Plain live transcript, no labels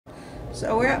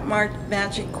So we're at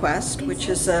Magiquest, which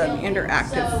is an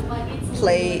interactive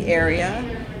play area,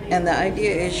 and the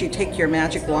idea is you take your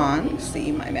magic wand,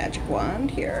 see my magic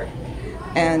wand here,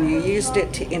 and you used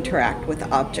it to interact with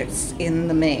objects in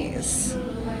the maze.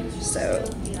 So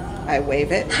I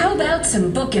wave it. How about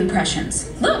some book impressions?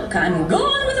 Look, I'm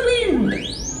gone with the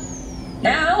wind.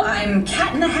 Now I'm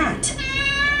Cat in the Hat.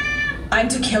 I'm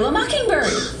To Kill a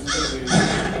Mockingbird.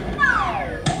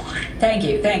 Thank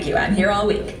you, I'm here all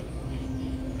week.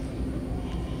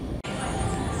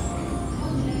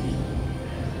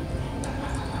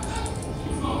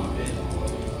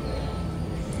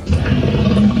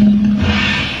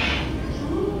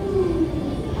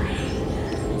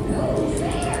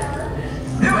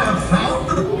 You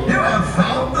have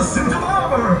found the suit of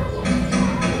armor!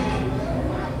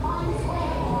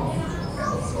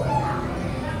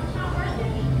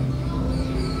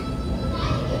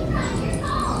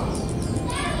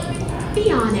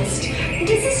 Be honest, does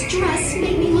this dress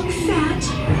make me look fat?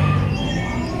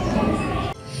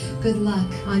 Good luck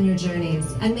on your journeys,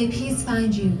 and may peace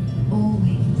find you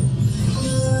always.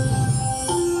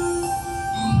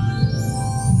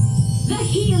 The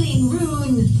healing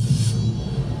rune!